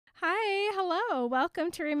Hello, welcome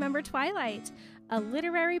to Remember Twilight, a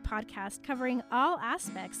literary podcast covering all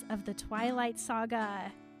aspects of the Twilight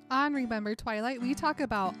Saga. On Remember Twilight, we talk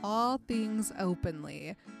about all things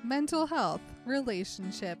openly. Mental health,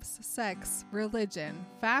 relationships, sex, religion,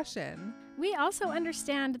 fashion. We also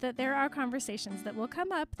understand that there are conversations that will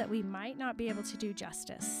come up that we might not be able to do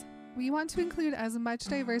justice. We want to include as much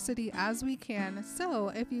diversity as we can, so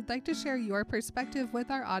if you'd like to share your perspective with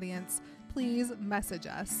our audience, please message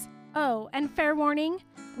us. Oh, and fair warning,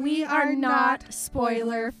 we are not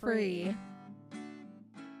spoiler-free.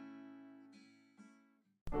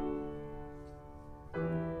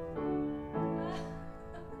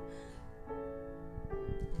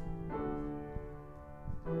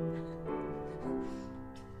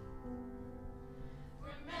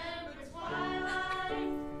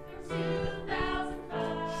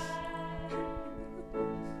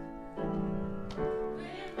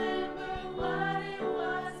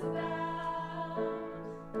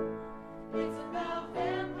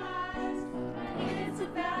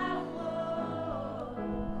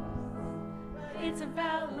 It's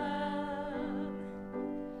about love.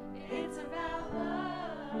 It's about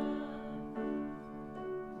love.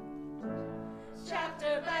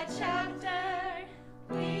 Chapter by chapter,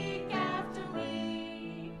 week after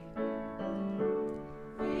week,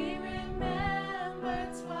 we remember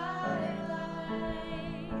Twilight.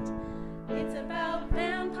 It's about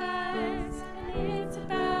vampires and it's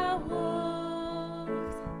about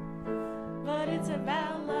wolves, but it's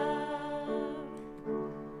about love.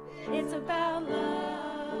 It's about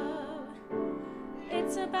love.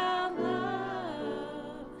 It's about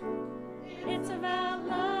love. It's about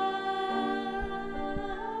love.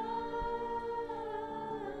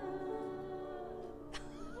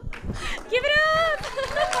 Give it up!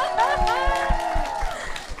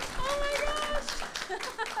 Oh my gosh!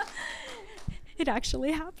 It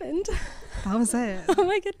actually happened. That was it. Oh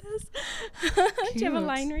my goodness. Do you have a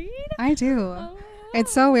line read? I do. Oh.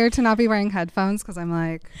 It's so weird to not be wearing headphones because I'm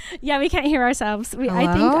like... Yeah, we can't hear ourselves.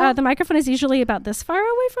 I think the microphone is usually about this far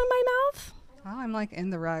away from my mouth. Oh, I'm like in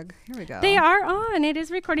the rug. Here we go. They are on. It is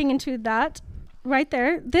recording into that right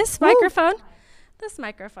there. This microphone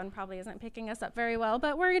probably isn't picking us up very well,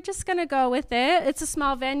 but we're just going to go with it. It's a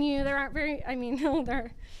small venue. There aren't very,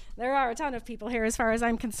 there are a ton of people here as far as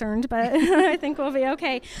I'm concerned, but I think we'll be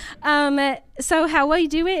okay. So how we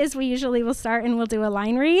do it is we usually will start and we'll do a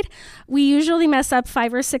line read. We usually mess up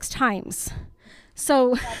 5 or 6 times. So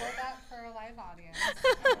double that for a live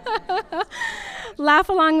audience. Laugh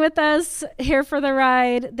along with us, here for the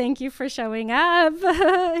ride. Thank you for showing up.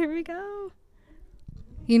 Here we go.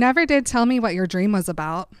 You never did tell me what your dream was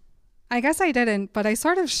about. I guess I didn't, but I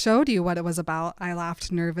sort of showed you what it was about, I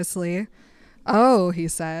laughed nervously. Oh, he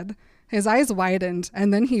said. His eyes widened,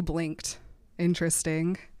 and then he blinked.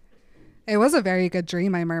 Interesting. It was a very good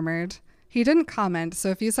dream, I murmured. He didn't comment,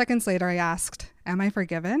 so a few seconds later I asked, am I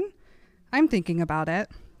forgiven? I'm thinking about it.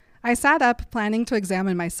 I sat up, planning to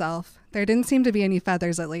examine myself. There didn't seem to be any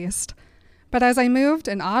feathers, at least. But as I moved,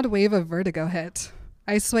 an odd wave of vertigo hit.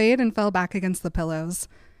 I swayed and fell back against the pillows.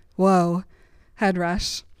 Whoa. Head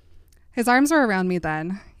rush. His arms were around me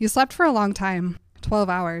then. You slept for a long time. 12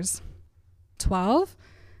 hours. 12?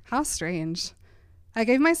 How strange. I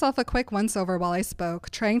gave myself a quick once-over while I spoke,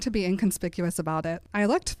 trying to be inconspicuous about it. I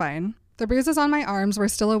looked fine. The bruises on my arms were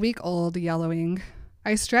still a week old, yellowing.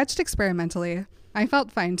 I stretched experimentally. I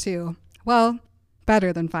felt fine, too. Well,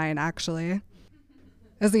 better than fine, actually.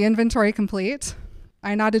 Is the inventory complete?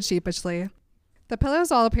 I nodded sheepishly. The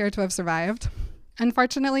pillows all appear to have survived.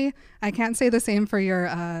 Unfortunately, I can't say the same for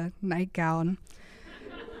your, nightgown.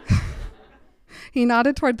 He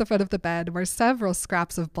nodded toward the foot of the bed, where several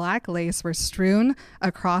scraps of black lace were strewn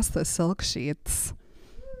across the silk sheets.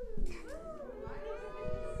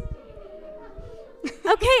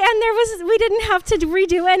 Okay, and we didn't have to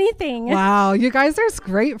redo anything. Wow, you guys are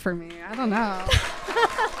great for me. I don't know.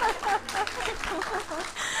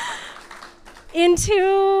 In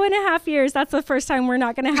 2.5 years, that's the first time we're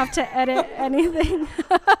not going to have to edit anything.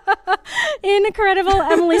 Incredible.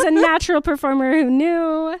 Emily's a natural performer who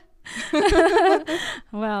knew.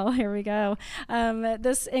 Well, here we go.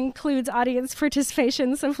 This includes audience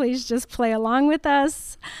participation, so please just play along with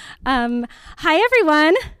us. Hi,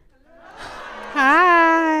 everyone.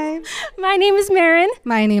 Hi. My name is Marin.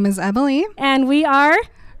 My name is Emily. And we are...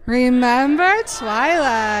 Remember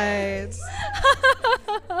Twilight.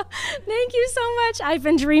 Thank you so much. I've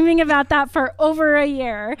been dreaming about that for over a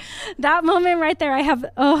year. That moment right there, I have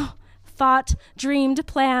thought, dreamed,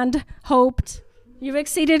 planned, hoped. You've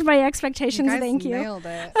exceeded my expectations. You guys Thank you. Nailed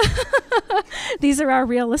it. These are our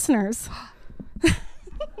real listeners.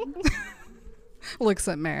 Looks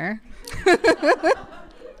at Mare.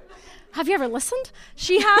 Have you ever listened?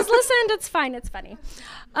 She has listened. It's fine. It's funny.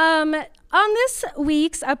 On this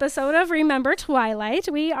week's episode of Remember Twilight,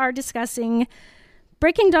 we are discussing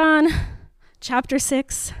Breaking Dawn, Chapter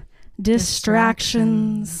 6,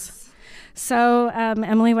 Distractions. So,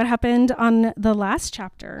 Emily, what happened on the last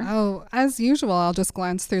chapter? Oh, as usual, I'll just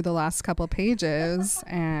glance through the last couple pages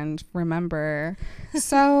and remember.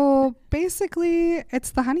 So basically,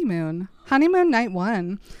 it's the honeymoon. Honeymoon night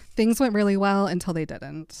 1. Things went really well until they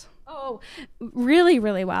didn't. Oh, really,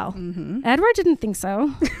 really well. Mm-hmm. Edward didn't think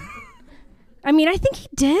so. I mean, I think he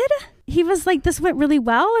did. He was like, this went really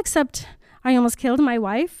well, except I almost killed my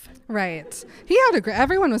wife. Right. He had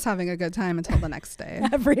everyone was having a good time until the next day.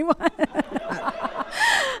 Everyone.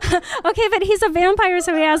 Okay, but he's a vampire,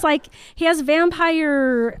 so he has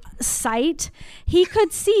vampire sight. He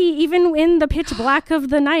could see, even in the pitch black of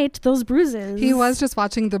the night, those bruises. He was just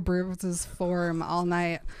watching the bruises form all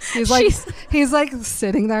night. He's like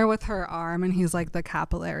sitting there with her arm, and he's like, the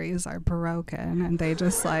capillaries are broken, and they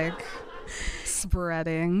just like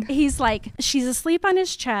spreading. He's like, she's asleep on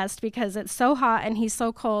his chest because it's so hot and he's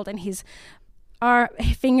so cold, and he's our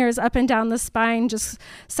fingers up and down the spine, just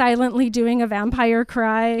silently doing a vampire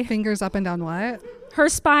cry. Fingers up and down what? Her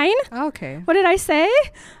spine. Okay. What did I say?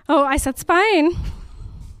 Oh, I said spine.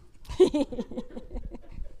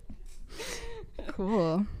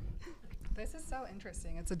 Cool. This is so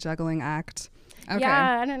interesting. It's a juggling act. Okay.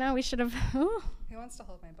 Yeah, I don't know. We should have. Oh. Who wants to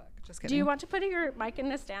hold my book? Just kidding. Do you want to put your mic in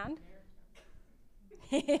the stand?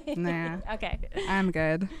 Nah. Okay. I'm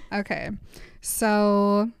good. Okay.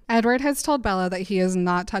 So Edward has told Bella that he is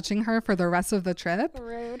not touching her for the rest of the trip.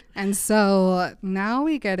 Rude. And so now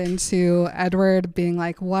we get into Edward being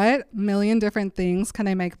like, what million different things can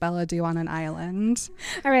I make Bella do on an island?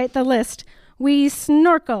 All right, the list. We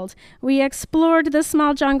snorkeled. We explored the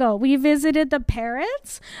small jungle. We visited the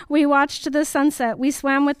parrots. We watched the sunset. We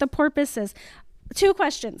swam with the porpoises. 2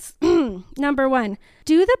 questions. Number 1,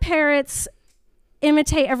 do the parrots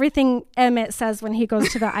imitate everything Emmett says when he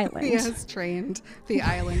goes to the island? He has trained the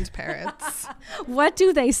island parrots. What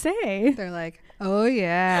do they say? They're like, oh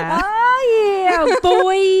yeah. Oh yeah,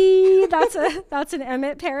 boy. That's an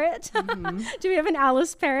Emmett parrot. Mm-hmm. Do we have an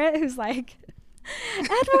Alice parrot who's like,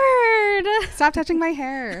 Edward, stop touching my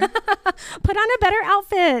hair. put on a better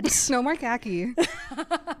outfit. No more khaki.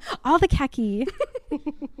 All the khaki.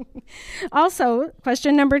 Also,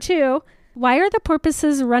 question number 2, why are the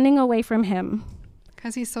porpoises running away from him?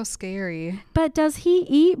 Because he's so scary. But does he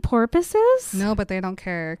eat porpoises? No, but they don't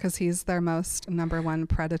care because he's their most #1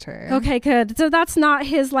 predator. Okay, good. So that's not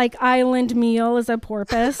his like island meal as a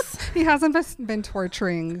porpoise. He hasn't been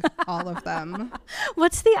torturing all of them.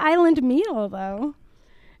 What's the island meal though?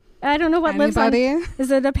 I don't know what Anybody? lives on. Is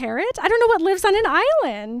it a parrot? I don't know what lives on an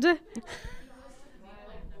island.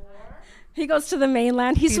 He goes to the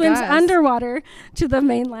mainland. He swims underwater to the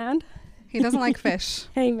mainland. He doesn't like fish.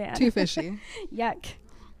 Hey, man. Too fishy. Yuck.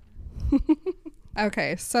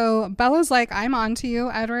 Okay, so Bella's like, I'm on to you,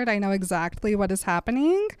 Edward. I know exactly what is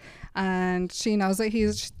happening. And she knows that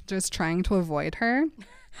he's just trying to avoid her.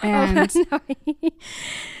 And no.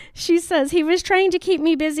 She says, he was trying to keep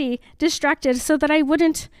me busy, distracted, so that I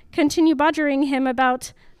wouldn't continue bothering him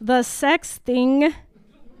about the sex thing.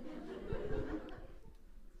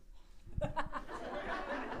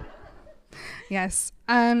 yes.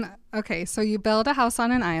 Okay, so you build a house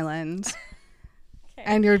on an island.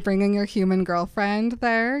 And you're bringing your human girlfriend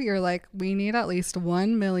there. You're like, we need at least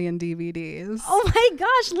 1 million DVDs. Oh my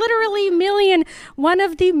gosh, literally million. One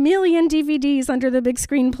of the million DVDs under the big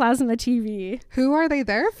screen plasma TV. Who are they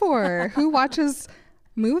there for? Who watches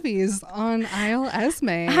movies on Isle Esme?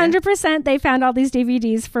 100% they found all these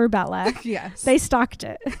DVDs for Bella. Yes. They stocked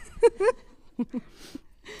it.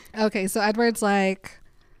 Okay, so Edward's like,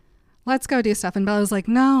 let's go do stuff. And Bella's like,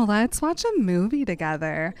 no, let's watch a movie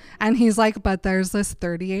together. And he's like, but there's this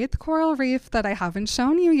 38th coral reef that I haven't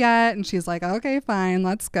shown you yet. And she's like, okay, fine,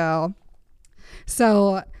 let's go.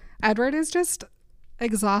 So Edward is just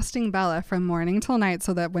exhausting Bella from morning till night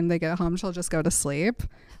so that when they get home, she'll just go to sleep.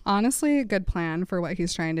 Honestly, a good plan for what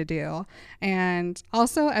he's trying to do. And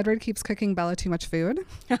also, Edward keeps cooking Bella too much food.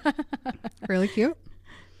 Really cute.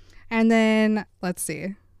 And then, let's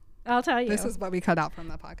see. I'll tell you. This is what we cut out from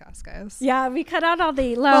the podcast, guys. Yeah, we cut out all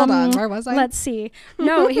the... Hold on, where was I? Let's see.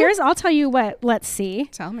 No, I'll tell you what, let's see.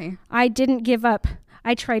 Tell me. I didn't give up.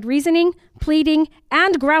 I tried reasoning, pleading,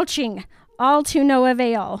 and grouching, all to no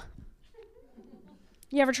avail.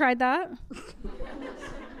 You ever tried that?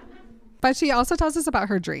 But she also tells us about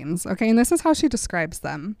her dreams, okay? And this is how she describes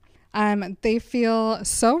them. They feel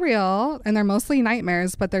so real and they're mostly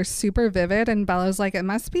nightmares, but they're super vivid. And Bella's like, it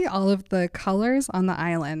must be all of the colors on the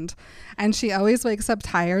island. And she always wakes up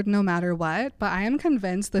tired no matter what. But I am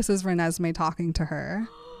convinced this is Renesmee talking to her.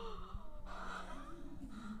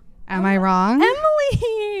 Am I wrong?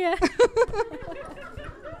 Emily!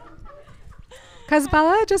 Because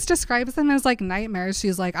Bella just describes them as like nightmares.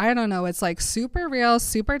 She's like, I don't know. It's like super real,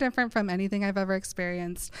 super different from anything I've ever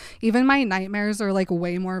experienced. Even my nightmares are like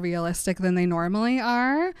way more realistic than they normally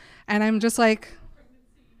are. And I'm just like,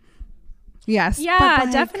 yes. Yeah, but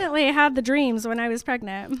like, definitely I had the dreams when I was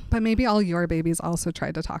pregnant. But maybe all your babies also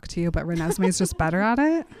tried to talk to you, but Renesmee's just better at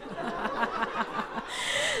it.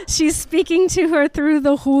 She's speaking to her through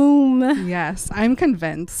the womb. Yes, I'm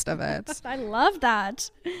convinced of it. I love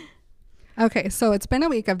that. Okay, so it's been a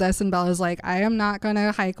week of this, and Bella's like, I am not going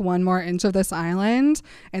to hike one more inch of this island.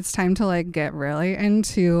 It's time to like get really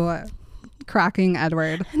into cracking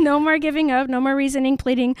Edward. No more giving up, no more reasoning,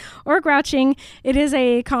 pleading, or grouching. It is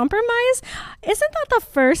a compromise. Isn't that the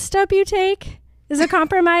first step you take? Is a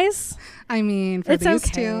compromise? I mean, for it's these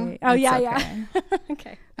okay. two. Oh, it's yeah, okay. yeah.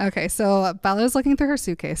 Okay. Okay, so Bella's looking through her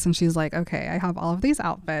suitcase and she's like, okay, I have all of these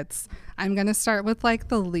outfits. I'm going to start with like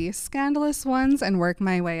the least scandalous ones and work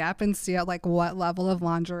my way up and see at like what level of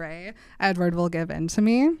lingerie Edward will give in to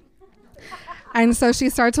me. And so she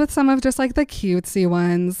starts with some of just like the cutesy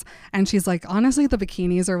ones. And she's like, honestly, the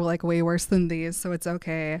bikinis are like way worse than these. So it's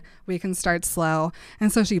okay. We can start slow.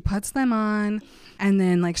 And so she puts them on and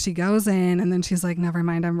then like she goes in and then she's like, never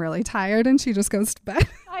mind, I'm really tired. And she just goes to bed.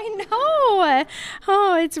 I know.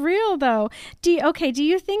 Oh, it's real though. Do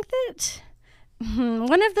you think that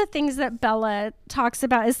one of the things that Bella talks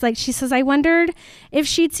about is like, she says, I wondered if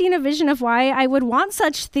she'd seen a vision of why I would want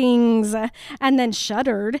such things, and then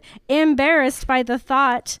shuddered, embarrassed by the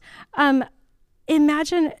thought.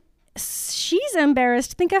 Imagine she's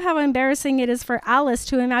embarrassed. Think of how embarrassing it is for Alice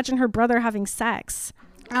to imagine her brother having sex.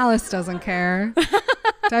 Alice doesn't care.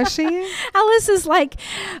 Does she? Alice is like,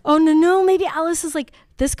 oh, no. Maybe Alice is like,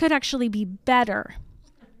 this could actually be better.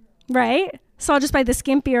 Right? So I'll just buy the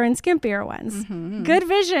skimpier and skimpier ones. Mm-hmm. Good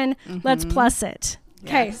vision. Mm-hmm. Let's plus it.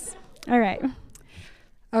 Okay. Yes. All right.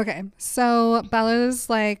 Okay, so Bella's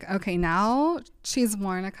like, okay, now she's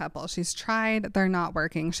worn a couple. She's tried. They're not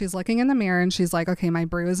working. She's looking in the mirror and she's like, okay, my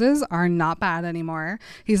bruises are not bad anymore.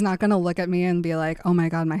 He's not going to look at me and be like, oh my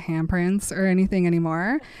God, my handprints or anything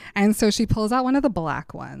anymore. And so she pulls out one of the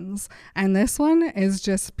black ones. And this one is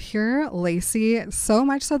just pure lacy, so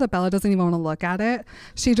much so that Bella doesn't even want to look at it.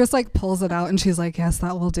 She just like pulls it out and she's like, yes,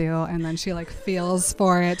 that will do. And then she like feels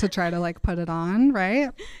for it to try to like put it on,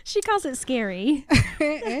 right? She calls it scary.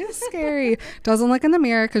 It is scary. Doesn't look in the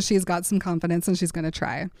mirror because she's got some confidence and she's going to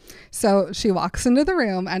try. So she walks into the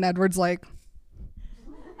room and Edward's like,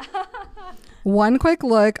 one quick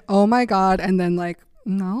look, oh my God. And then like,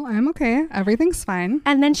 no, I'm okay. Everything's fine.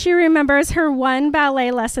 And then she remembers her one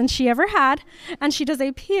ballet lesson she ever had and she does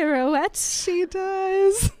a pirouette. She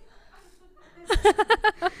does.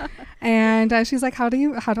 And she's like, how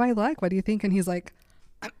do I look? What do you think? And he's like,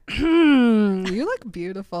 you look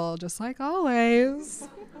beautiful, just like always.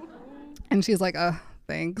 And she's like, oh,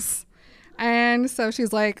 thanks. And so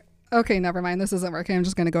she's like, okay, never mind, this isn't working, I'm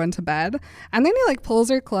just gonna go into bed. And then he like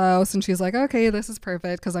pulls her close and she's like, okay, this is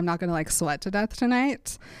perfect because I'm not gonna like sweat to death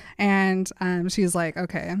tonight. And she's like,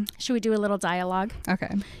 okay, should we do a little dialogue?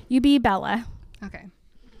 Okay, you be Bella. Okay,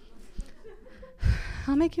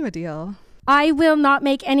 I'll make you a deal. I will not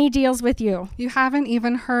make any deals with you. You haven't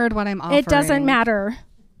even heard what I'm offering. It doesn't matter.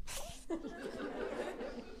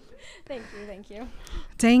 Thank you.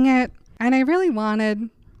 Dang it. And I really wanted...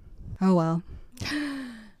 Oh, well.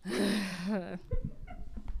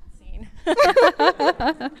 Scene.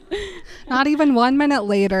 Not even 1 minute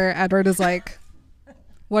later, Edward is like,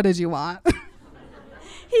 what did you want?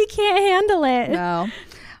 He can't handle it. No.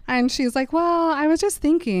 And she's like, well, I was just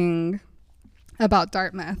thinking about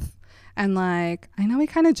Dartmouth. And like, I know we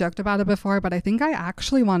kind of joked about it before, but I think I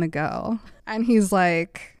actually want to go. And he's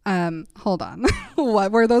like, hold on.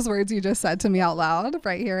 What were those words you just said to me out loud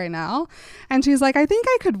right here, right now? And she's like, I think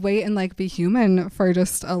I could wait and like be human for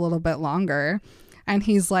just a little bit longer. And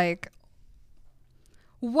he's like,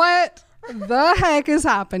 what the heck is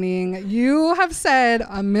happening? You have said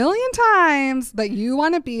 1,000,000 times that you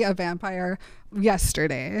want to be a vampire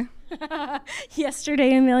yesterday.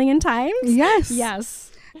 Yesterday 1,000,000 times? Yes.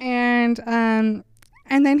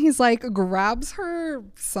 And then he's like, grabs her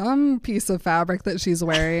some piece of fabric that she's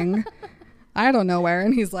wearing. I don't know where.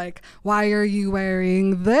 And he's like, why are you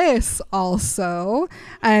wearing this also?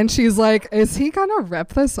 And she's like, is he gonna rip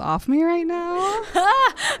this off me right now?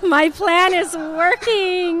 My plan is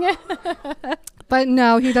working. But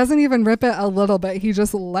no, he doesn't even rip it a little bit. He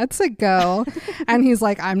just lets it go. And he's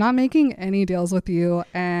like, I'm not making any deals with you.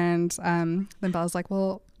 And then Bella's like,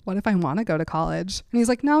 well, what if I want to go to college? And he's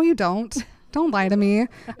like, no, you don't. Don't lie to me.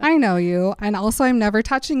 I know you. And also, I'm never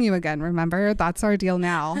touching you again. Remember, that's our deal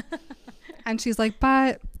now. And she's like,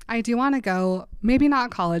 but I do want to go, maybe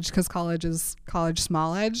not college because college is college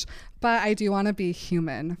small edge, but I do want to be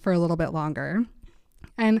human for a little bit longer.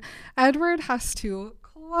 And Edward has to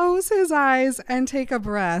close his eyes and take a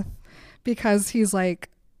breath because he's like,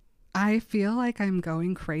 I feel like I'm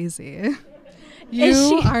going crazy.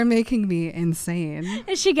 You are making me insane.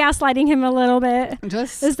 Is she gaslighting him a little bit?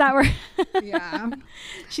 Is that where? Yeah.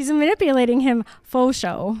 She's manipulating him faux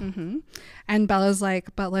show. Mm-hmm. And Bella's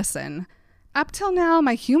like, but listen, up till now,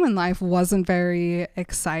 my human life wasn't very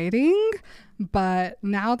exciting, but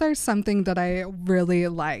now there's something that I really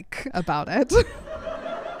like about it.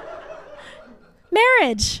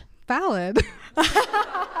 Marriage. Valid.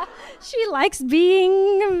 She likes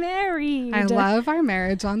being married. I love our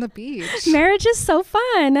marriage on the beach. Marriage is so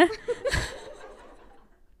fun.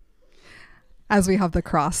 As we have the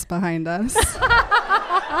cross behind us.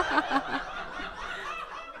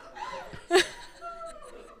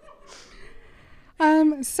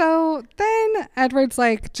 So then Edward's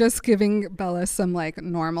like just giving Bella some like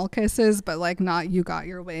normal kisses, but like not you got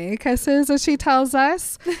your way kisses, as she tells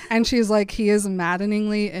us. And she's like, he is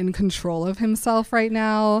maddeningly in control of himself right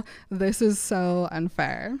now. This is so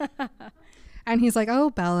unfair. And he's like,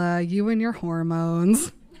 oh, Bella, you and your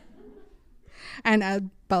hormones.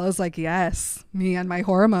 And Bella's like, yes, me and my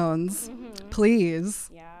hormones, please.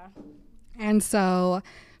 Yeah. And so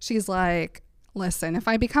she's like, listen, if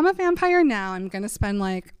I become a vampire now, I'm going to spend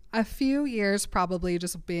like a few years probably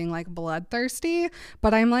just being like bloodthirsty,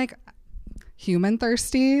 but I'm like human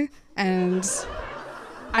thirsty, and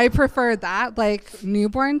I prefer that. Like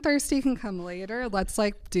newborn thirsty can come later. Let's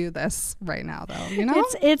like do this right now though, you know?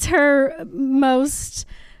 It's her most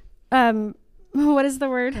what is the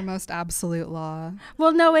word? Her most absolute law.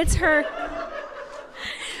 Well, no, it's her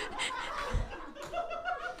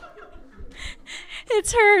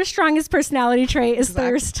it's her strongest personality trait is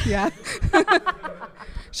thirst. Yeah.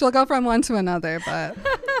 She'll go from one to another, but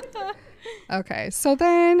okay. So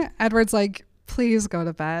then Edward's like, please go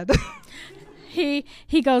to bed. He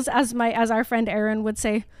goes, as our friend Aaron would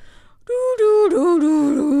say, do do do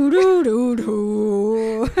do do do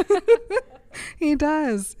do. He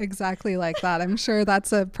does exactly like that. I'm sure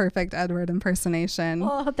that's a perfect Edward impersonation.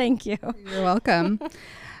 Oh, thank you. You're welcome.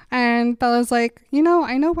 And Bella's like, you know,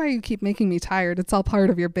 I know why you keep making me tired. It's all part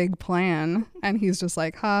of your big plan. And he's just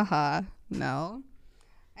like, ha ha, no.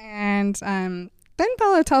 And then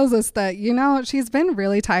Bella tells us that, you know, she's been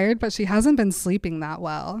really tired, but she hasn't been sleeping that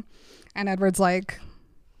well. And Edward's like,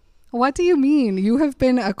 what do you mean? You have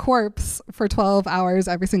been a corpse for 12 hours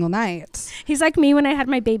every single night. He's like me when I had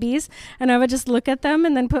my babies, and I would just look at them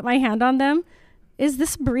and then put my hand on them. Is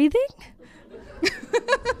this breathing?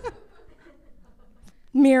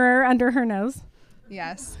 Mirror under her nose.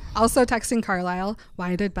 Yes. Also texting Carlisle,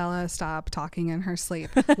 why did Bella stop talking in her sleep?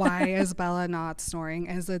 Why is Bella not snoring?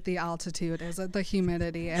 Is it the altitude? Is it the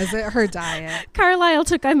humidity? Is it her diet? Carlisle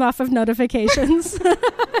took him off of notifications.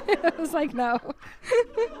 I was like, no.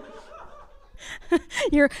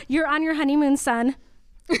 You're on your honeymoon, son.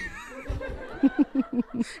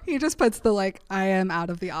 He just puts the like, I am out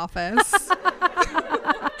of the office.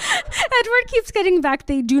 Edward keeps getting back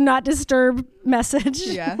the do not disturb message.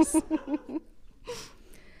 Yes.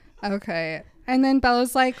 Okay. And then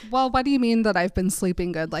Bella's like, well, what do you mean that I've been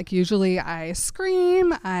sleeping good? Like usually I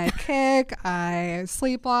scream, I kick, I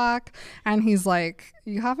sleepwalk. And he's like,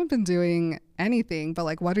 you haven't been doing anything, but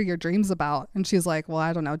like, what are your dreams about? And she's like, well,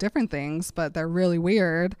 I don't know, different things, but they're really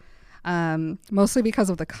weird. Mostly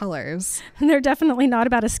because of the colors. And they're definitely not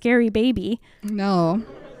about a scary baby. No.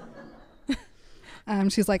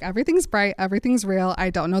 She's like, everything's bright, everything's real.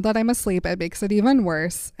 I don't know that I'm asleep. It makes it even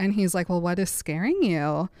worse. And he's like, well, what is scaring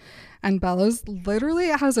you? And Bella's literally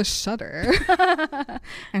has a shudder.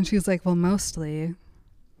 And she's like, well, mostly.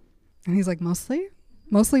 And he's like, mostly?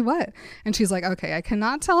 Mostly what? And she's like, okay, I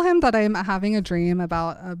cannot tell him that I'm having a dream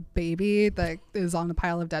about a baby that is on a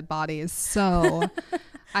pile of dead bodies. So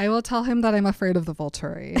I will tell him that I'm afraid of the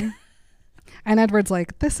Volturi. And Edward's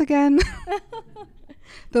like, this again?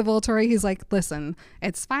 The Volturi, he's like, listen,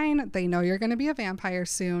 it's fine. They know you're going to be a vampire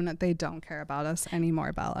soon. They don't care about us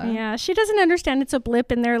anymore, Bella. Yeah, she doesn't understand it's a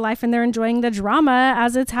blip in their life and they're enjoying the drama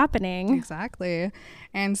as it's happening. Exactly.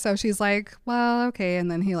 And so she's like, well, okay. And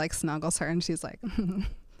then he like snuggles her and she's like,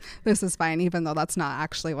 this is fine, even though that's not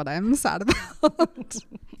actually what I'm sad about.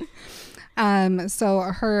 So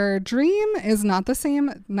her dream is not the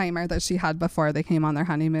same nightmare that she had before they came on their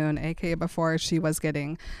honeymoon, aka before she was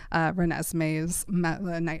getting Renesmee's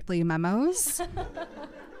nightly memos.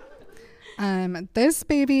 This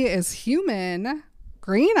baby is human,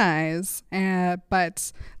 green eyes,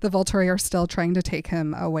 but the Volturi are still trying to take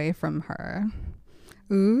him away from her.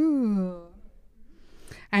 Ooh.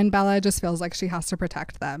 And Bella just feels like she has to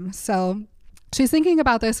protect them. So she's thinking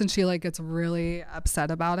about this and she like gets really upset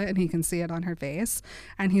about it, and he can see it on her face.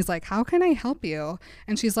 And he's like, how can I help you?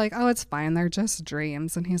 And she's like, oh, it's fine. They're just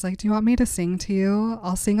dreams. And he's like, do you want me to sing to you?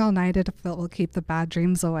 I'll sing all night if it will keep the bad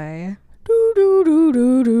dreams away. Do, do, do,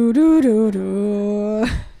 do, do, do, do, do.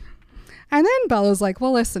 And then Bella's like,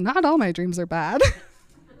 well, listen, not all my dreams are bad.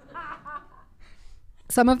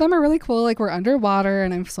 Some of them are really cool. Like we're underwater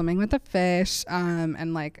and I'm swimming with a fish.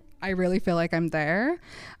 And like, I really feel like I'm there.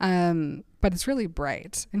 But it's really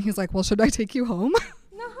bright. And he's like, well, should I take you home?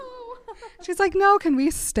 No. She's like, no, can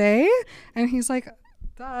we stay? And he's like,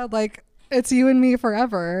 duh, like, it's you and me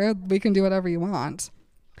forever. We can do whatever you want.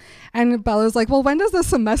 And Bella's like, well, when does the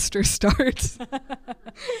semester start?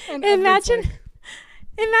 And Imagine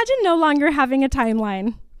no longer having a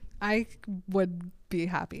timeline. I would be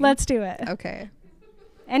happy. Let's do it. Okay.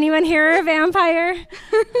 Anyone here a vampire?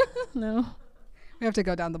 No. We have to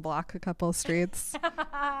go down the block a couple streets.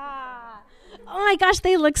 Oh my gosh,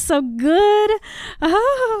 they look so good.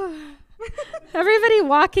 Oh. Everybody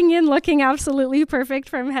walking in looking absolutely perfect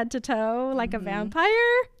from head to toe, like a vampire.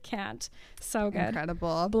 Can't. So good.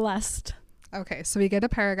 Incredible. Blessed. Okay, so we get a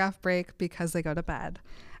paragraph break because they go to bed.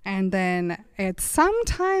 And then it's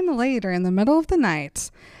sometime later in the middle of the night,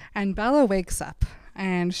 and Bella wakes up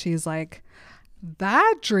and she's like,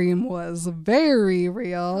 that dream was very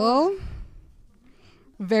real.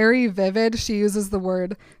 Very vivid. She uses the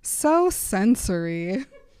word so sensory.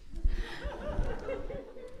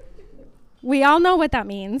 We all know what that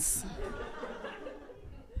means.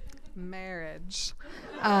 Marriage.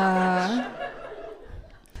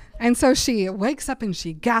 And so she wakes up and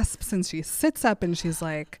she gasps and she sits up and she's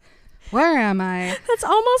like, where am I? That's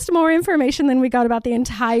almost more information than we got about the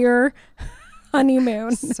entire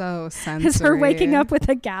honeymoon. So sensory. Is her waking up with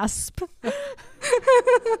a gasp.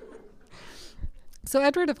 So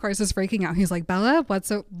Edward, of course, is freaking out. He's like, Bella,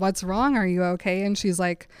 what's wrong? Are you okay? And she's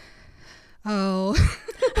like, oh,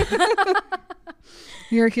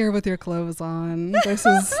 you're here with your clothes on. This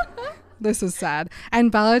is sad. And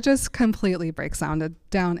Bella just completely breaks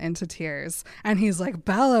down into tears. And he's like,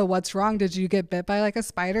 Bella, what's wrong? Did you get bit by like a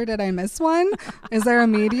spider? Did I miss one? Is there a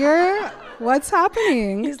meteor? What's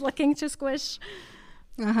happening? He's looking to squish.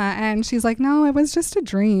 And she's like, no, it was just a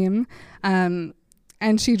dream. And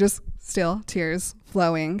she just still tears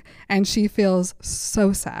flowing, and she feels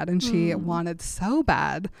so sad, and she wanted so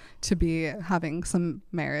bad to be having some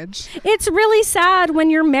marriage. It's really sad when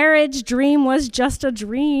your marriage dream was just a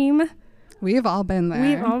dream. We've all been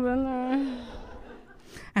there.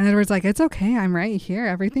 And Edward's like, it's okay, I'm right here,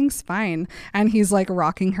 everything's fine. And he's like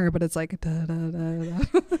rocking her, but it's like da, da, da,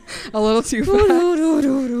 da. A little too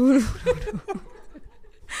fast.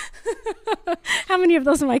 How many of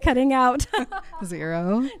those am I cutting out?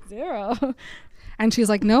 Zero. And she's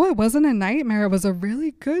like, no, it wasn't a nightmare. It was a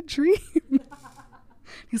really good dream.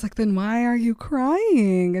 He's like, then why are you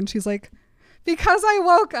crying? And she's like, because I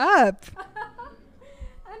woke up.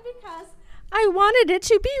 And because I wanted it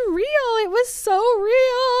to be real. It was so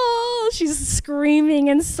real. She's screaming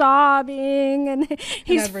and sobbing, and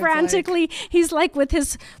he's frantically, he's like with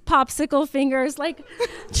his popsicle fingers, like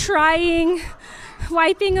trying,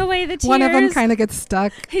 wiping away the tears. One of them kind of gets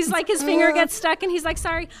stuck. He's like, his finger gets stuck, and he's like,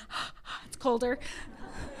 sorry, it's colder.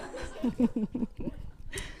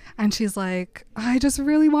 And she's like, I just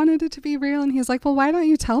really wanted it to be real. And he's like, well, why don't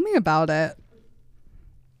you tell me about it?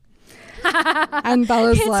 And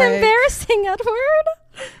Bella's it's like, embarrassing, Edward.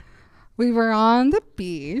 We were on the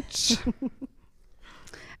beach.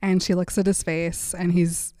 And she looks at his face, and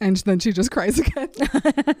then she just cries again.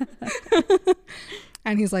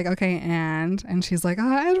 And he's like, okay, and she's like,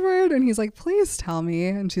 oh, Edward. And he's like, please tell me.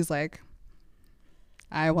 And she's like,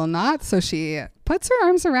 I will not. So she puts her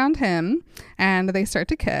arms around him, and they start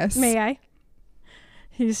to kiss. May I?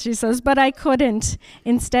 She says, but I couldn't.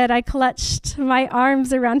 Instead, I clutched my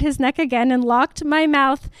arms around his neck again and locked my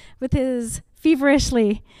mouth with his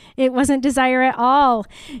feverishly. It wasn't desire at all.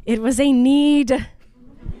 It was a need.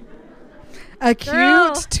 Acute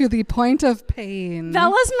Girl. to the point of pain.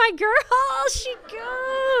 Bella's my girl. She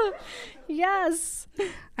go. Yes.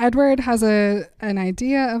 Edward has an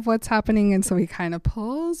idea of what's happening, and so he kind of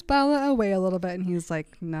pulls Bella away a little bit, and he's like,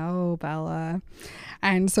 no, Bella.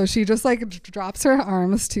 And so she just like drops her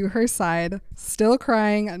arms to her side, still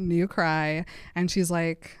crying, a new cry, and she's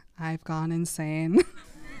like, I've gone insane.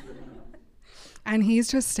 And he's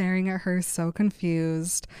just staring at her so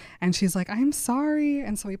confused, and she's like, I'm sorry.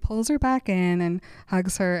 And so he pulls her back in and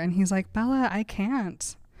hugs her, and he's like, Bella, I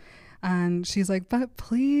can't. And she's like, but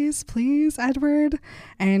please, please, Edward.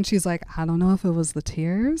 And she's like, I don't know if it was the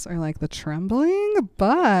tears or like the trembling,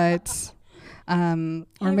 but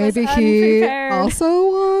or maybe he also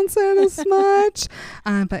wants it as much.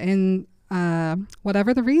 But in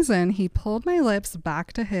whatever the reason, he pulled my lips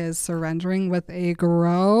back to his, surrendering with a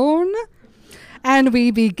groan. And we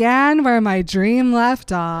began where my dream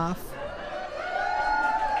left off.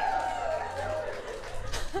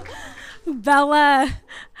 Bella,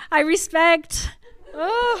 I respect.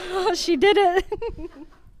 Oh, she did it.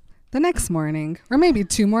 The next morning, or maybe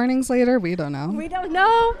 2 mornings later, we don't know. We don't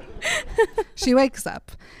know. She wakes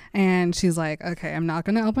up and she's like, okay, I'm not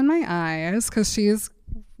going to open my eyes because she's,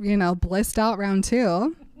 blissed out round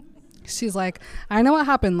 2. She's like, I know what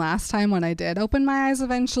happened last time when I did open my eyes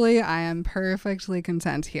eventually. I am perfectly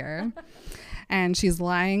content here. And she's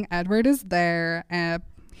lying. Edward is there. And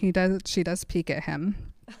she does peek at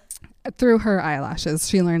him through her eyelashes.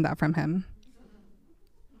 She learned that from him.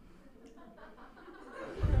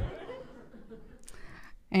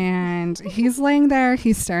 And he's laying there.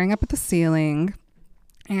 He's staring up at the ceiling.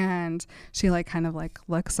 And she kind of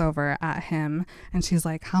looks over at him. And she's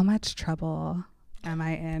like, how much trouble am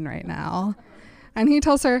I in right now? And he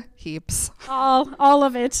tells her, heaps. All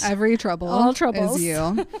of it. Every trouble. All troubles. Is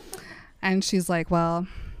you. And she's like, well,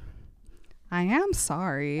 I am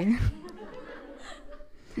sorry.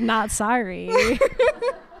 Not sorry.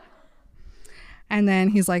 And then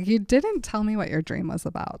he's like, you didn't tell me what your dream was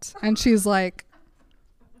about. And she's like,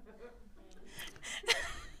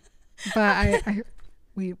 but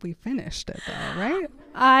we finished it though, right?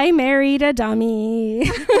 I married a dummy.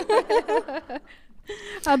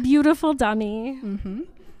 A beautiful dummy. Mm-hmm.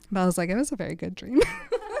 Bella's like, it was a very good dream.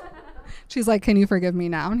 She's like, can you forgive me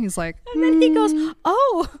now? And he's like, and then he goes,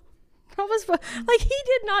 oh, that was he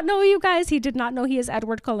did not know, you guys. He did not know he is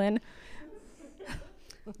Edward Cullen.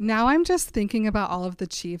 Now I'm just thinking about all of the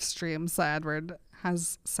Chiefs dreams that Edward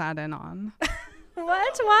has sat in on.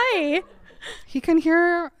 What? Why? He can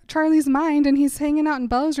hear Charlie's mind, and he's hanging out in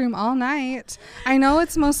Bella's room all night. I know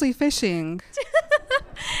it's mostly fishing.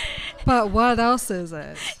 But what else is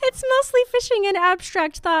it? It's mostly fishing and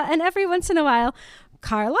abstract thought, and every once in a while,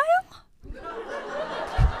 Carlisle?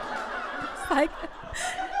 It's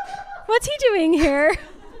what's he doing here?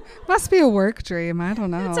 Must be a work dream. I don't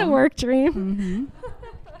know. It's a work dream. Mm-hmm.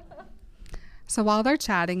 So while they're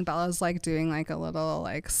chatting, Bella's doing a little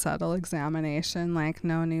subtle examination,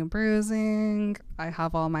 no new bruising. I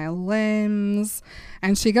have all my limbs.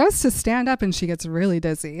 And she goes to stand up and she gets really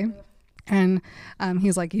dizzy. And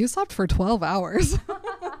he's like, you slept for 12 hours.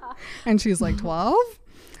 And she's like, 12?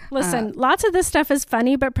 Listen, lots of this stuff is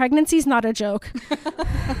funny, but pregnancy's not a joke.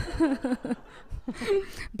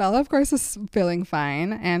 Bella, of course, is feeling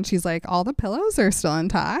fine. And she's like, all the pillows are still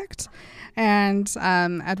intact. And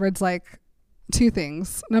Edward's like, 2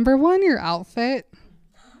 things. Number 1, your outfit.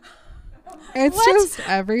 It's what? Just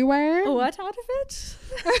everywhere. What outfit?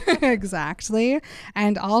 Exactly.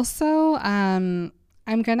 And also, I'm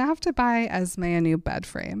going to have to buy Esme a new bed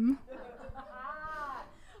frame.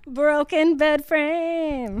 Broken bed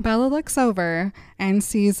frame. Bella looks over and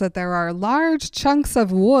sees that there are large chunks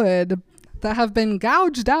of wood that have been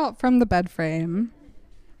gouged out from the bed frame.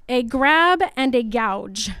 A grab and a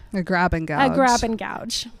gouge. A grab and gouge. A grab and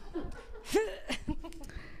gouge.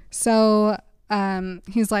 So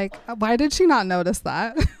he's like, why did she not notice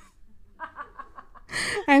that?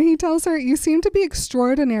 And he tells her, you seem to be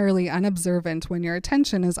extraordinarily unobservant when your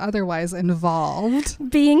attention is otherwise involved.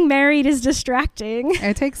 Being married is distracting.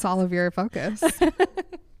 It takes all of your focus.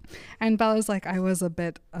 And Bella's like, I was a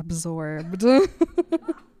bit absorbed.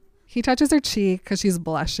 He touches her cheek because she's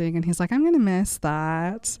blushing, and he's like, I'm going to miss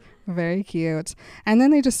that. Very cute. And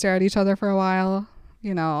then they just stare at each other for a while,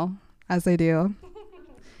 as they do.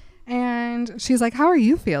 And she's like, how are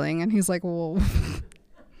you feeling? And he's like, well,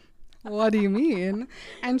 what do you mean?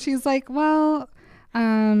 And she's like, well,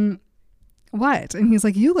 what? And he's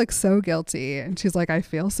like, you look so guilty. And she's like, I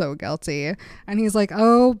feel so guilty. And he's like,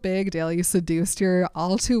 oh, big deal. You seduced your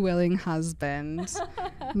all too willing husband.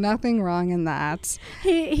 Nothing wrong in that.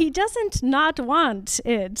 He doesn't not want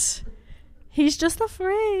it. He's just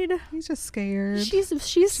afraid. He's just scared.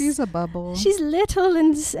 She's a bubble. She's little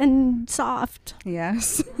and soft.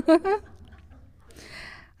 Yes.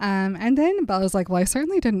 And then Bella's like, well, I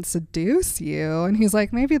certainly didn't seduce you. And he's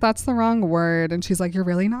like, maybe that's the wrong word. And she's like, you're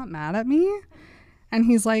really not mad at me? And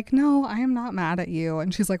he's like, no, I am not mad at you.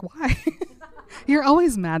 And she's like, why? You're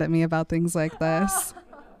always mad at me about things like this.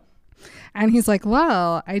 And he's like,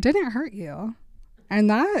 well, I didn't hurt you. And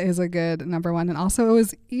that is a good number one. And also it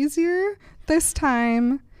was easier this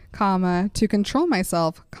time, comma, to control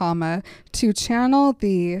myself, comma, to channel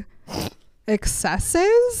the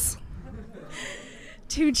excesses.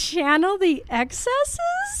 To channel the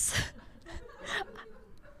excesses?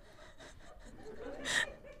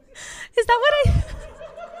 Is that what I...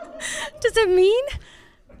 Does it mean?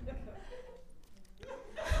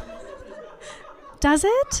 Does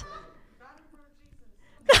it?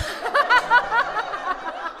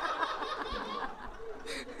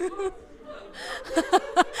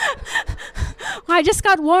 I just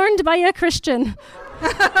got warned by a Christian.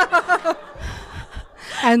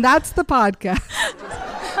 And that's the podcast.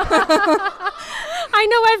 I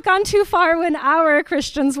know I've gone too far when our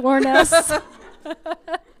Christians warn us.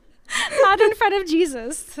 Not in front of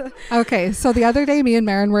Jesus. Okay, so the other day me and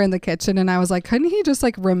Marin were in the kitchen and I was like, couldn't he just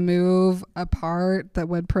like remove a part that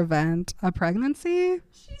would prevent a pregnancy?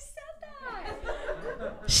 She said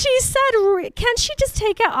that. She said, can't she just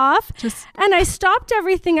take it off? And I stopped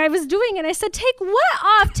everything I was doing and I said, take what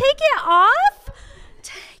off? Take it off?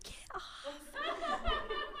 Take it off.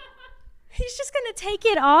 He's just going to take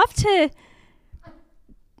it off to...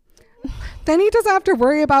 Then he doesn't have to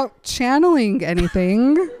worry about channeling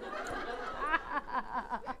anything.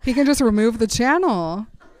 He can just remove the channel.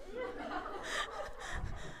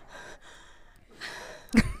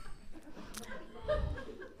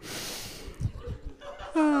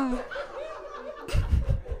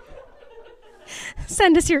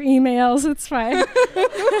 Send us your emails. It's fine.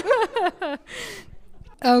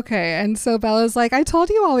 Okay, and so Bella's like, I told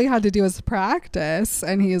you all we had to do was practice.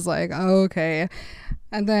 And he's like, oh, okay.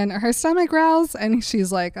 And then her stomach growls and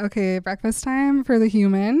she's like, okay, breakfast time for the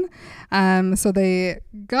human. So they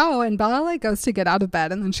go and Bella like goes to get out of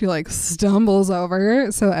bed and then she like stumbles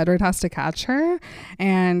over. So Edward has to catch her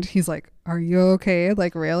and he's like, are you okay?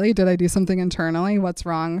 Like, really? Did I do something internally? What's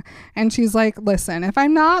wrong? And she's like, listen, if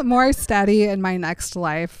I'm not more steady in my next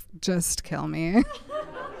life, just kill me.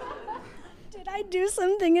 Did I do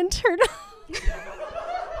something internally?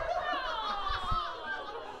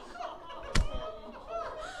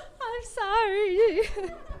 Sorry.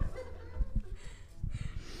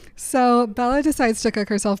 So Bella decides to cook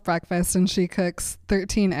herself breakfast and she cooks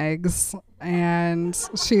 13 eggs and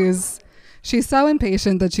she's so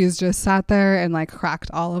impatient that she's just sat there and like cracked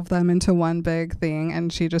all of them into one big thing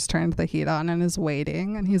and she just turned the heat on and is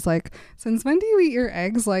waiting. And he's like, since when do you eat your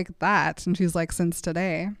eggs like that? And she's like, since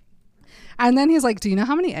today. And then he's like, do you know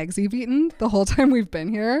how many eggs you've eaten the whole time we've been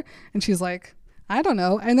here? And she's like, I don't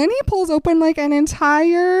know. And then he pulls open like an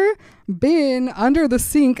entire bin under the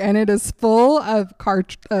sink and it is full of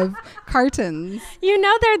cartons. You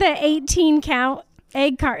know they're the 18 count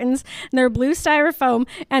egg cartons and they're blue styrofoam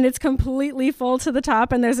and it's completely full to the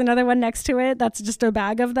top and there's another one next to it that's just a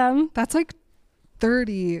bag of them. That's like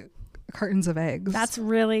 30 cartons of eggs. That's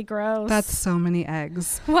really gross. That's so many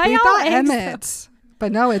eggs. Why we all thought eggs, Emmett, though?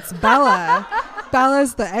 But no, it's Bella.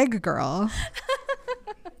 Bella's the egg girl.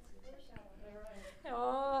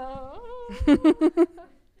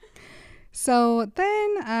 So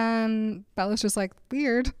then Bella's just like,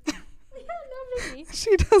 weird.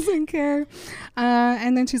 She doesn't care.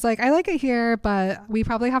 And then she's like, I like it here, but we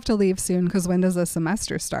probably have to leave soon because when does the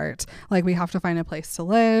semester start? Like, we have to find a place to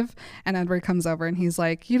live. And Edward comes over and he's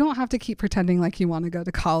like, you don't have to keep pretending like you want to go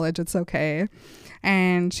to college. It's okay.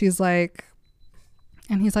 And she's like,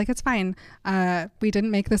 and he's like, it's fine. We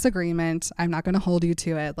didn't make this agreement. I'm not going to hold you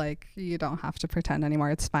to it. Like, you don't have to pretend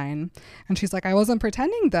anymore. It's fine. And she's like, I wasn't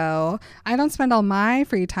pretending, though. I don't spend all my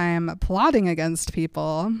free time plotting against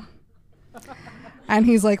people. And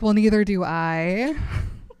he's like, well, neither do I.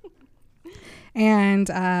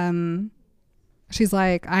 And she's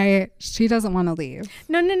like, she doesn't want to leave.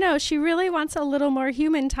 No. She really wants a little more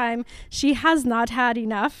human time. She has not had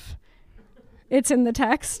enough. It's in the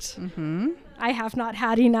text. Mm-hmm. I have not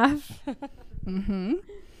had enough. Mm-hmm.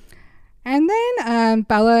 And then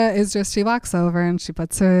Bella she walks over and she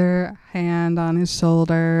puts her hand on his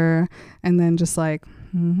shoulder and then just like,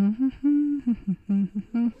 and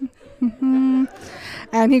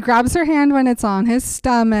he grabs her hand when it's on his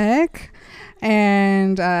stomach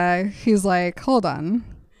and he's like, hold on.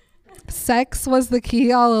 Sex was the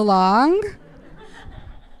key all along?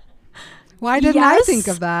 Why didn't I think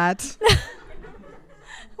of that?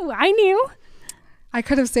 I knew. I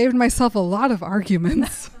could have saved myself a lot of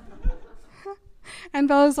arguments. And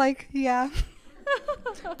Bella's like, yeah.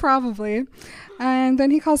 Probably. And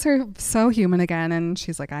then he calls her so human again. And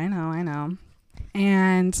she's like, I know.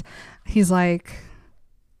 And he's like,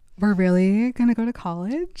 we're really going to go to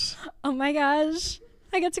college? Oh my gosh.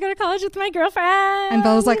 I get to go to college with my girlfriend. And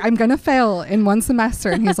Bella's like, I'm going to fail in one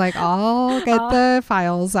semester. And he's like, I'll get the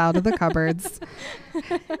files out of the cupboards.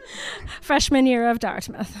 Freshman year of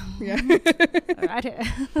Dartmouth. Yeah. Right here.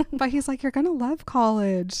 But he's like, you're going to love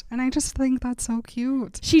college. And I just think that's so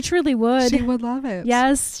cute. She truly would. She would love it.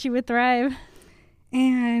 Yes, she would thrive.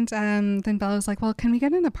 And then Bella's like, well, can we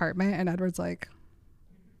get an apartment? And Edward's like,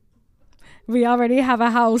 we already have a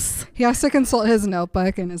house. he has to consult his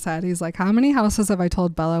notebook in his head. He's like, how many houses have I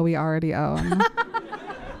told Bella we already own?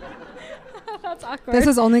 That's awkward. This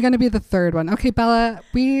is only going to be the third one. Okay, Bella,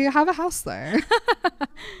 we have a house there.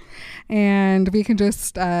 And we can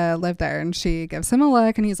just live there. And she gives him a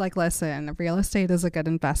look and he's like, listen, real estate is a good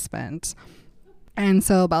investment. And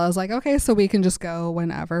so Bella's like, okay, so we can just go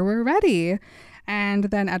whenever we're ready. And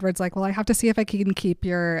then Edward's like, well, I have to see if I can keep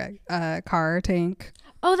your car tank.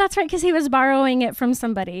 Oh, that's right, because he was borrowing it from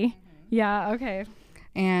somebody. Yeah, okay.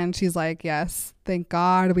 And she's like, yes, thank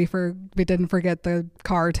God we didn't forget the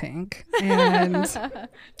car tank. And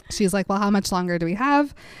she's like, well, how much longer do we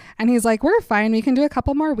have? And he's like, we're fine. We can do a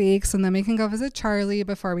couple more weeks and then we can go visit Charlie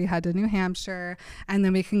before we head to New Hampshire. And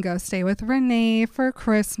then we can go stay with Renee for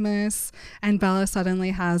Christmas. And Bella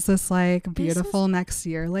suddenly has this like beautiful next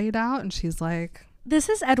year laid out. And she's like, this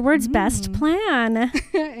is Edward's best plan.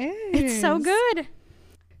 It's so good.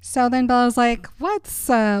 So then Bella's like, what's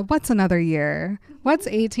another year? What's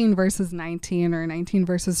 18 versus 19 or 19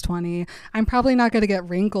 versus 20? I'm probably not going to get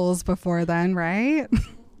wrinkles before then, right?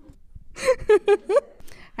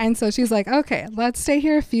 And so she's like, okay, let's stay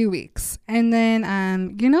here a few weeks. And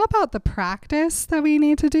then, you know about the practice that we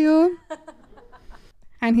need to do?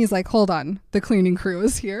 And he's like, hold on, the cleaning crew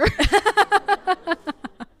is here.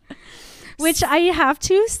 Which I have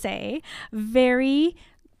to say, very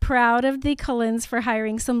proud of the Cullens for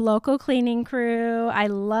hiring some local cleaning crew. I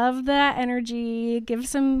love that energy. Give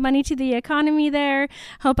some money to the economy there.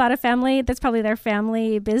 Help out a family. That's probably their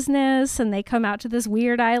family business. And they come out to this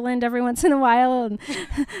weird island every once in a while and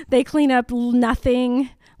they clean up nothing,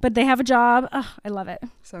 but they have a job. Oh, I love it.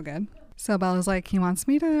 So good. So Bella's like, he wants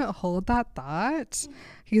me to hold that thought.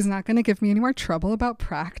 He's not going to give me any more trouble about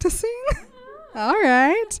practicing. All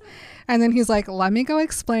right. And then he's like, let me go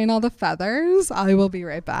explain all the feathers. I will be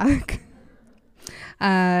right back.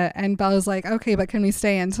 And Bella's like, okay, but can we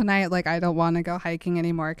stay in tonight? Like, I don't want to go hiking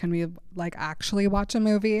anymore. Can we like actually watch a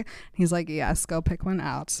movie? He's like, yes, go pick one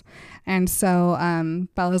out. And so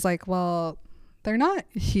Bella's like, well, they're not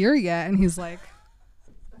here yet. And he's like,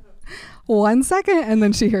 1 second. And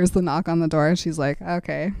then she hears the knock on the door. She's like,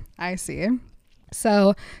 okay, I see.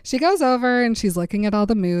 So she goes over and she's looking at all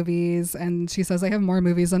the movies and she says they have more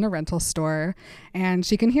movies in a rental store, and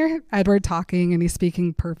she can hear Edward talking and he's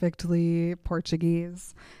speaking perfectly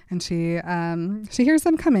Portuguese, and she hears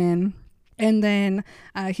them come in, and then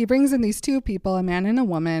he brings in these two people, a man and a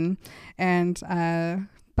woman, and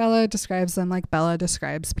Bella describes them like Bella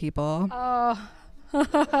describes people. Oh.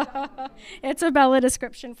 It's a Bella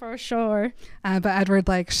description for sure. But Edward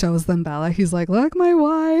like shows them Bella. He's like, look, my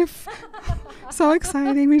wife. So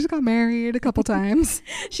exciting. We just got married a couple times.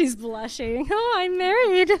 She's blushing. Oh, I'm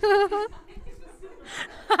married.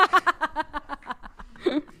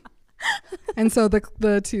 And so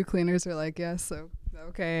the two cleaners are like, yes, so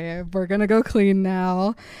okay, we're gonna go clean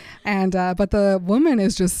now. And but the woman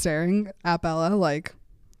is just staring at Bella like,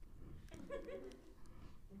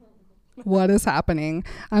 what is happening?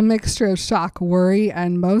 A mixture of shock, worry,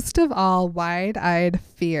 and most of all, wide-eyed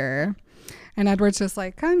fear. And Edward's just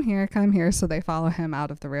like, come here. So they follow him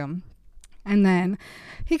out of the room. And then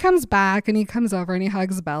he comes back and he comes over and he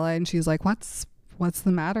hugs Bella, and she's like, what's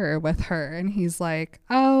the matter with her? And he's like,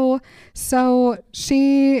 oh, so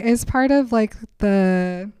she is part of like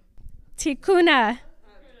the Tikuna.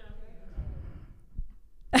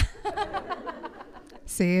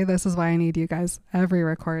 See, this is why I need you guys every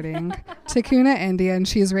recording. Tikuna Indian.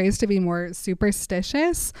 She's raised to be more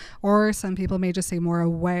superstitious, or some people may just say more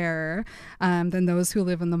aware than those who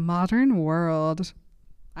live in the modern world.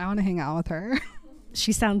 I want to hang out with her.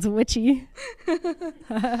 She sounds witchy.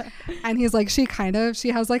 And he's like, she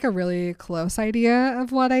has like a really close idea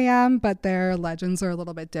of what I am, but their legends are a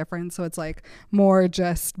little bit different. So it's like more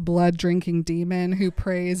just blood drinking demon who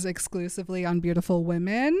preys exclusively on beautiful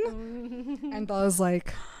women. And Bella's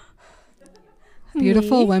like,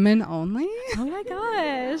 beautiful women only? Oh my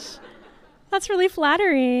gosh. That's really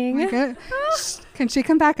flattering. Can she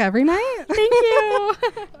come back every night? Thank you.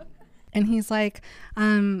 And he's like,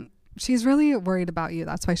 she's really worried about you.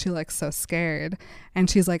 That's why she looks so scared. And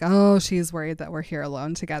she's like, oh, she's worried that we're here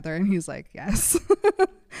alone together. And he's like, yes.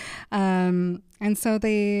 And so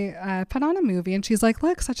they put on a movie and she's like,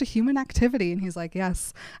 look, such a human activity. And he's like,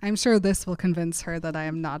 yes, I'm sure this will convince her that I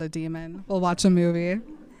am not a demon. We'll watch a movie.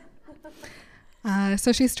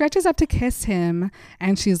 So she stretches up to kiss him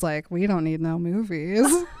and she's like, we don't need no movies.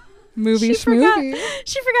 Movie schmovie.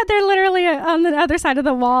 She forgot they're literally on the other side of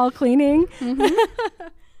the wall cleaning. Mm-hmm.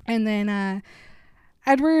 And then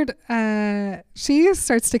Edward, she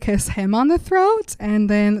starts to kiss him on the throat, and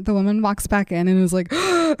then the woman walks back in and is like,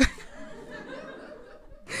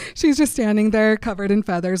 she's just standing there covered in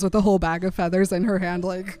feathers with a whole bag of feathers in her hand,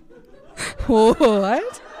 like,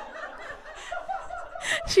 what?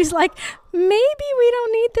 She's like, maybe we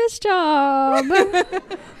don't need this job.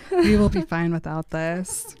 We will be fine without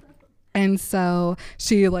this. And so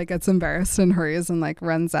she like gets embarrassed and hurries and like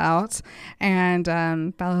runs out. And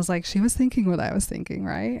Bella's like, she was thinking what I was thinking,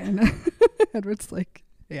 right? And Edward's like,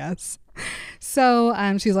 yes. So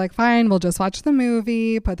she's like, fine, we'll just watch the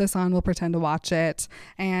movie. Put this on. We'll pretend to watch it.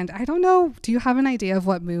 And I don't know. Do you have an idea of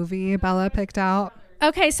what movie Bella picked out?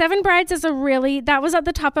 Okay, Seven Brides is that was at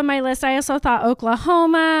the top of my list. I also thought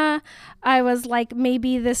Oklahoma. I was like,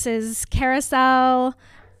 maybe this is Carousel.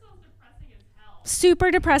 Super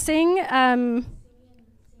depressing.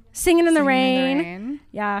 Singing in the Rain.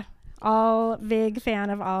 Yeah. All big fan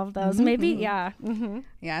of all of those. Mm-hmm. Maybe. Yeah. Mm-hmm.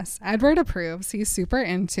 Yes. Edward approves. He's super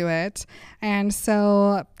into it. And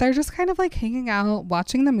so they're just kind of like hanging out,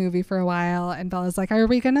 watching the movie for a while. And Bella's like, are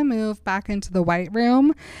we going to move back into the White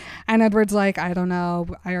Room? And Edward's like, I don't know.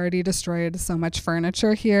 I already destroyed so much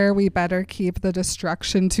furniture here. We better keep the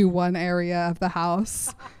destruction to one area of the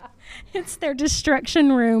house. It's their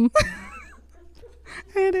destruction room.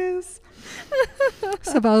 It is.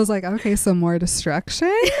 So Bella's like, okay, some more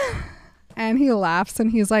destruction. And he laughs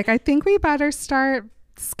and he's like, I think we better start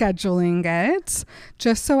scheduling it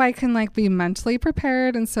just so I can like be mentally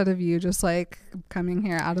prepared instead of you just like coming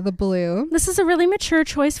here out of the blue. This is a really mature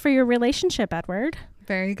choice for your relationship, Edward.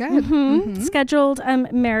 Very good. Mm-hmm. Mm-hmm. Scheduled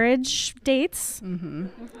marriage dates. Mm-hmm.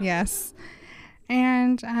 Yes.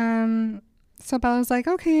 And so Bella's like,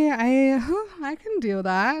 okay, I can do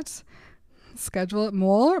that. Schedule it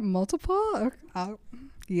multiple.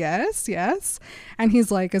 Yes. And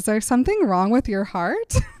he's like, is there something wrong with your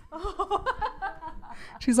heart?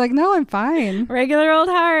 She's like, no, I'm fine. Regular old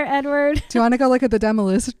heart, Edward. Do you want to go look at the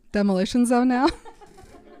demolition zone now?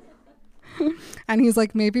 And he's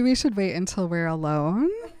like, maybe we should wait until we're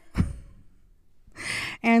alone.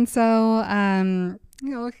 And so,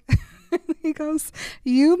 he goes,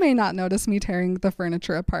 you may not notice me tearing the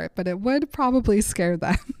furniture apart, but it would probably scare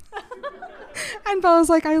them. And Bella's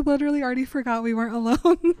like, I literally already forgot we weren't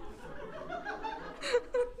alone.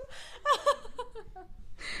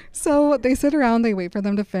 So they sit around, they wait for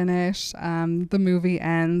them to finish. The movie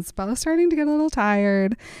ends. Bella's starting to get a little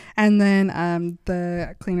tired. And then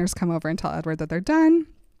the cleaners come over and tell Edward that they're done.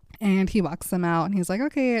 And he walks them out and he's like,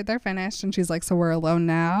 okay, they're finished. And she's like, so we're alone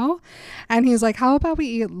now? And he's like, how about we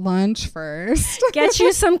eat lunch first? Get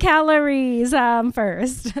you some calories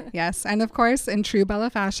first. Yes. And of course, in true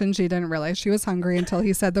Bella fashion, she didn't realize she was hungry until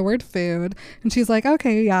he said the word food. And she's like,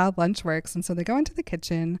 okay, yeah, lunch works. And so they go into the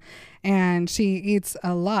kitchen and she eats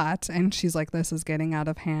a lot. And she's like, this is getting out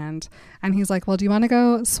of hand. And he's like, well, do you want to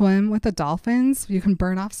go swim with the dolphins? You can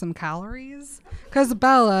burn off some calories. Because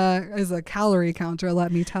Bella is a calorie counter,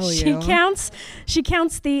 let me tell you. She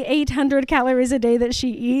counts the 800 calories a day that she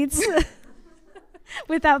eats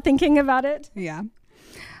without thinking about it. Yeah.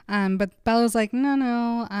 But Bella's like,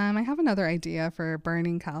 no, I have another idea for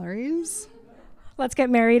burning calories. Let's get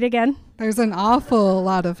married again. There's an awful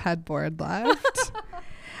lot of headboard left.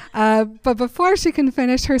 But before she can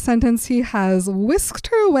finish her sentence, he has whisked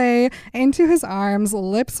her away into his arms,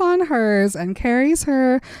 lips on hers, and carries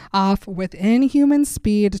her off with inhuman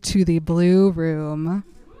speed to the Blue Room.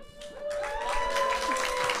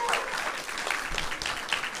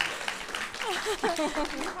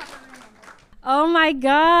 Oh my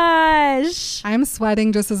gosh. I'm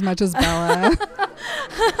sweating just as much as Bella.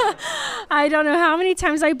 I don't know how many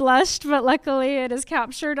times I blushed, but luckily it is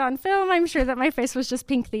captured on film. I'm sure that my face was just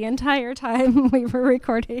pink the entire time we were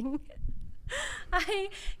recording. I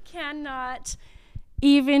cannot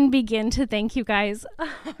even begin to thank you guys.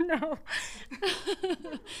 Oh no.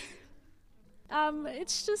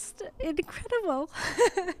 It's just incredible.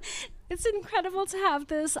 It's incredible to have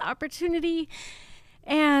this opportunity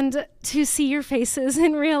and to see your faces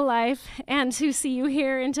in real life and to see you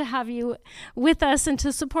here and to have you with us and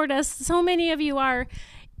to support us. So many of you are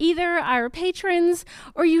either our patrons,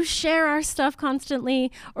 or you share our stuff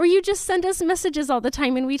constantly, or you just send us messages all the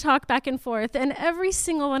time and we talk back and forth. And every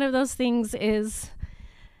single one of those things is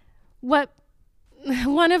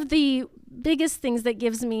one of the biggest things that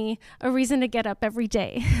gives me a reason to get up every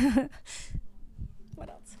day. What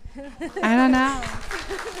else? I don't know.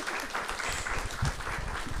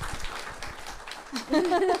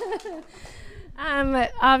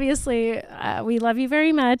 Obviously, we love you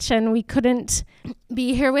very much, and we couldn't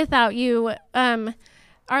be here without you.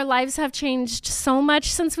 Our lives have changed so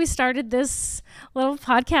much since we started this little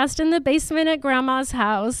podcast in the basement at Grandma's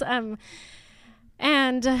house.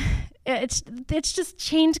 And it's just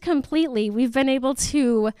changed completely. We've been able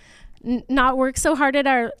to not work so hard at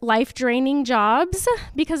our life-draining jobs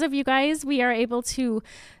because of you guys. We are able to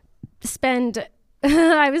spend...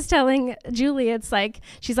 I was telling Julie,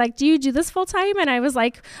 she's like, do you do this full time? And I was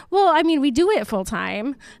like, well, I mean, we do it full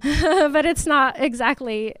time, but it's not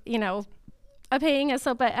exactly, paying us.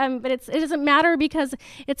 So, but it doesn't matter because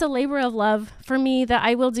it's a labor of love for me that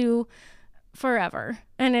I will do forever.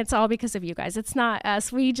 And it's all because of you guys. It's not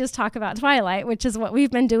us. We just talk about Twilight, which is what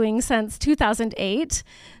we've been doing since 2008,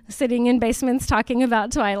 sitting in basements talking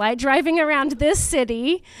about Twilight, driving around this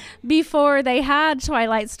city before they had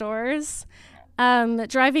Twilight stores.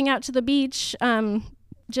 Driving out to the beach,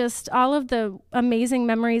 just all of the amazing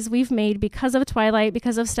memories we've made because of Twilight,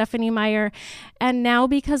 because of Stephanie Meyer, and now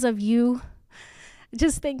because of you.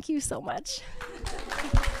 Just thank you so much.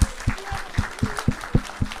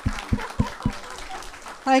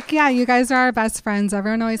 You guys are our best friends.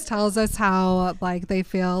 Everyone always tells us how, they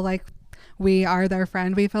feel like we are their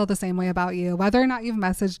friend. We feel the same way about you. Whether or not you've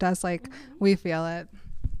messaged us, we feel it.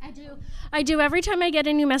 I do. Every time I get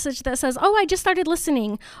a new message that says, oh, I just started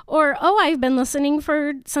listening, or, oh, I've been listening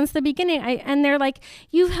since the beginning. And they're like,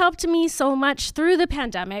 you've helped me so much through the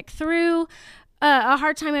pandemic, through a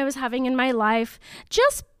hard time I was having in my life,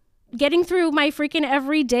 just getting through my freaking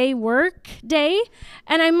everyday work day.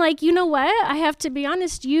 And I'm like, you know what? I have to be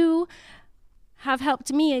honest. You have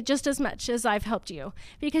helped me just as much as I've helped you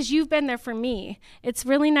because you've been there for me. It's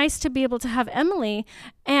really nice to be able to have Emily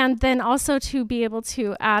and then also to be able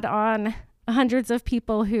to add on hundreds of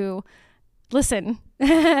people who listen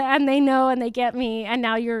and they know and they get me. And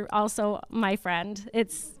now you're also my friend.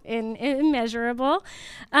 It's immeasurable.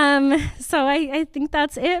 So I think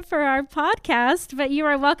that's it for our podcast, but you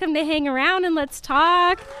are welcome to hang around and let's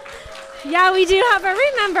talk. Yeah, we do have a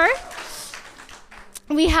remember.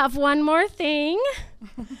 We have one more thing.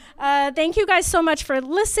 Thank you guys so much for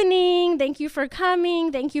listening. Thank you for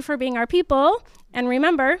coming. Thank you for being our people. And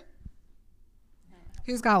remember.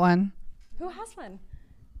 Who's got one? Who has one?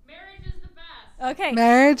 Marriage is the best. Okay.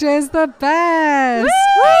 Marriage is the best.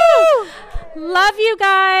 Woo! Love you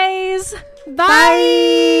guys. Bye.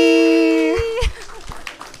 Bye.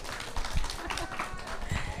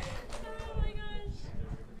 Oh my gosh.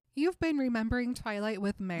 You've been remembering Twilight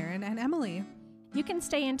with Marin and Emily. You can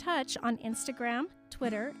stay in touch on Instagram,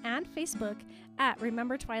 Twitter, and Facebook at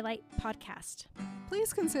Remember Twilight Podcast.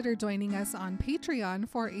 Please consider joining us on Patreon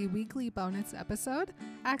for a weekly bonus episode,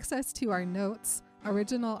 access to our notes,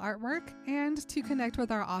 original artwork, and to connect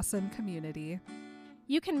with our awesome community.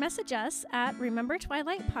 You can message us at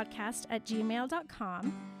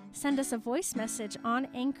remembertwilightpodcast@gmail.com, send us a voice message on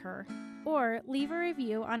Anchor, or leave a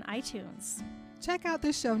review on iTunes. Check out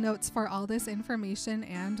the show notes for all this information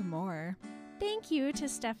and more. Thank you to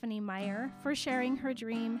Stephanie Meyer for sharing her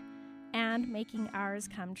dream and making ours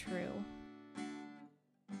come true.